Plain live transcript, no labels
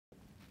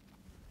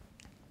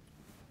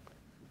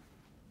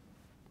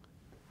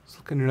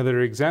look at another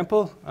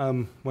example,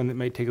 one that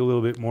might take a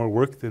little bit more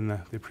work than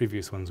the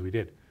previous ones we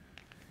did.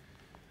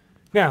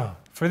 Now,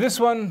 for this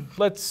one,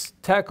 let's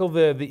tackle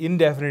the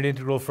indefinite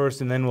integral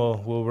first, and then we'll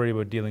worry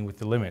about dealing with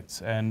the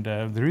limits. And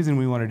the reason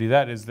we want to do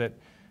that is that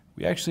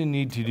we actually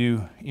need to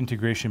do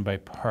integration by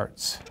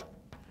parts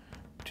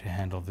to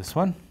handle this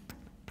one.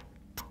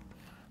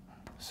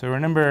 So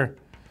remember,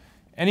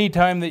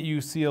 anytime that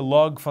you see a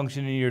log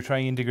function and you're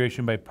trying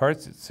integration by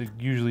parts, it's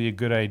usually a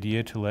good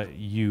idea to let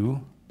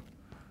u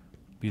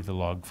be the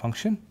log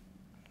function.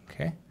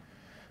 Okay.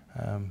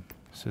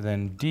 So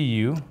then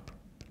du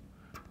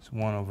is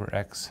 1 over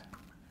x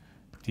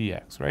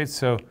dx, right?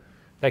 So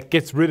that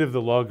gets rid of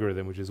the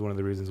logarithm, which is one of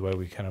the reasons why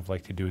we kind of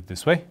like to do it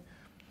this way.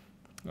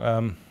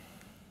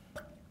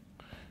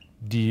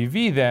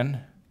 dv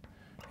then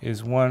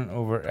is 1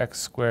 over x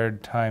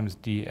squared times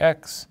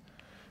dx,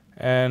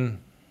 and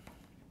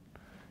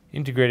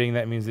integrating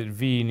that means that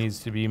v needs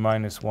to be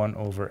minus 1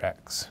 over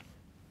x.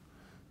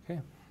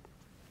 Okay,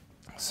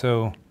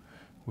 so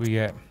we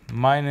get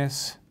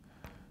minus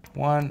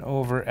 1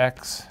 over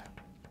x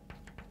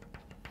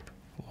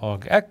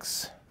log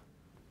x,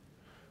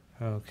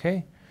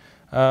 okay,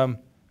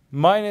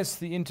 minus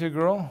the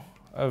integral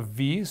of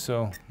v,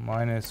 so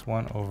minus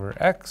 1 over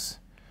x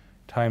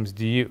times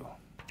du,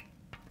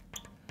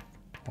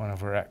 1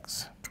 over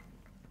x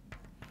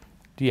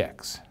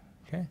dx.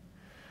 Okay,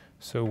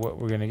 so what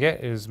we're going to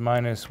get is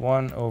minus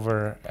 1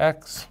 over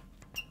x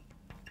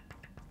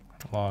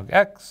log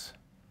x.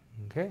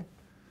 Okay,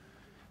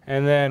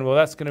 and then, well,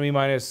 that's going to be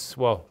minus,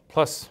 well,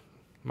 plus,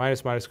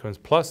 minus becomes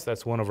plus.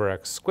 That's 1 over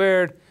x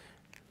squared.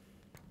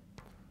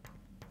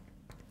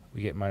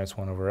 We get minus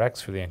 1 over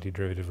x for the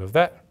antiderivative of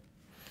that,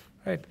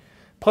 right?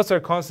 Plus our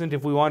constant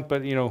if we want,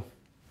 but you know,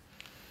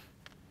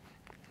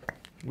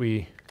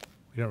 we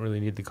don't really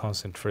need the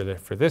constant for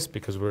this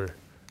because we're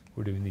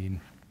doing the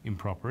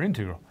improper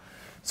integral.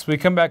 So we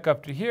come back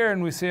up to here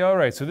and we say, all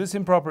right, so this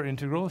improper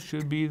integral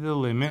should be the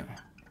limit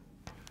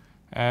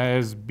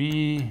as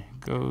b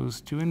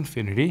goes to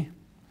infinity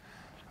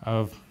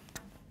of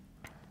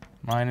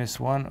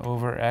minus 1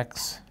 over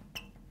x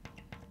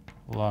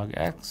log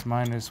x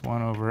minus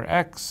 1 over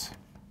x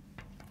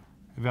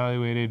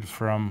evaluated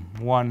from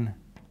 1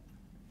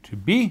 to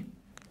b.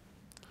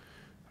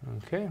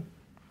 Okay,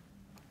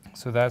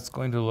 so that's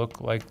going to look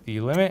like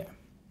the limit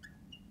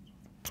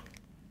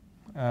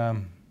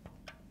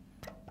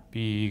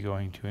b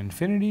going to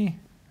infinity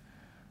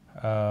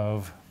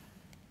of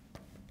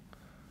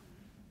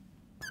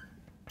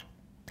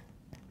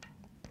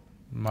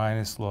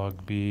minus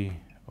log b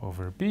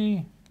over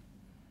b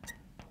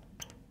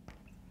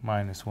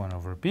minus 1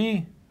 over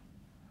b,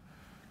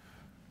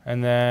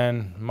 and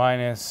then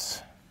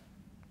minus,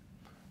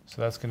 so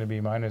that's going to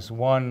be minus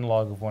 1,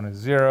 log of 1 is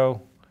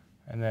 0,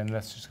 and then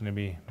that's just going to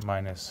be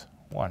minus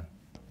 1.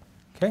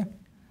 Okay?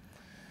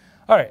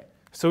 All right,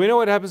 so we know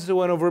what happens to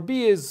 1 over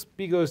b is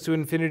b goes to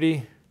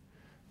infinity.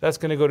 That's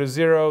going to go to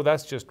 0.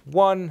 That's just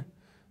 1.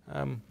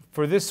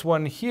 For this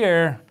one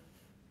here,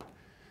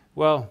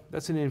 well,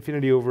 that's an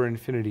infinity over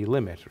infinity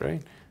limit,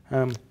 right?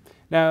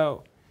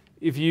 Now,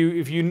 if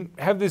you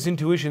have this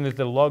intuition that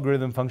the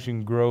logarithm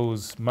function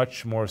grows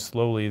much more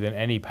slowly than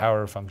any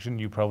power function,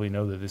 you probably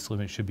know that this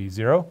limit should be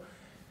 0.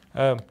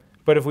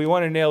 But if we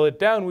want to nail it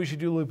down, we should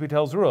do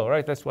L'Hopital's rule,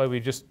 right? That's why we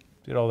just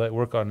did all that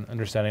work on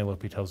understanding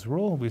L'Hopital's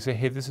rule. We say,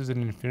 hey, this is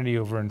an infinity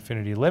over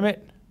infinity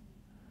limit.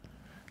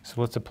 So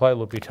let's apply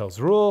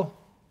L'Hopital's rule.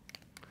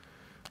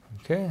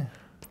 Okay.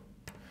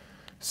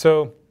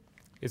 So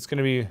it's going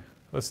to be,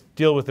 let's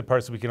deal with the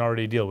parts that we can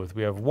already deal with.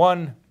 We have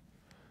 1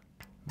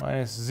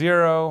 minus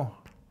 0,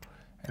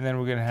 and then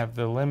we're going to have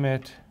the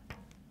limit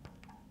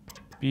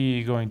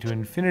b going to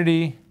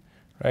infinity,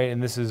 right?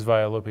 And this is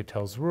via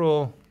L'Hopital's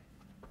rule.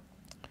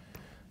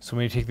 So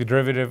when you take the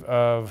derivative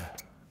of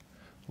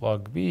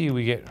log b,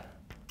 we get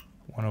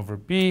 1 over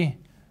b.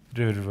 The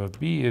derivative of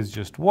b is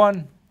just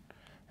 1.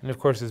 And of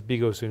course, as b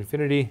goes to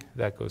infinity,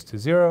 that goes to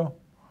 0.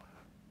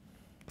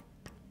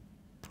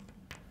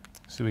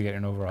 So we get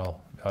an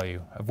overall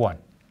value of 1.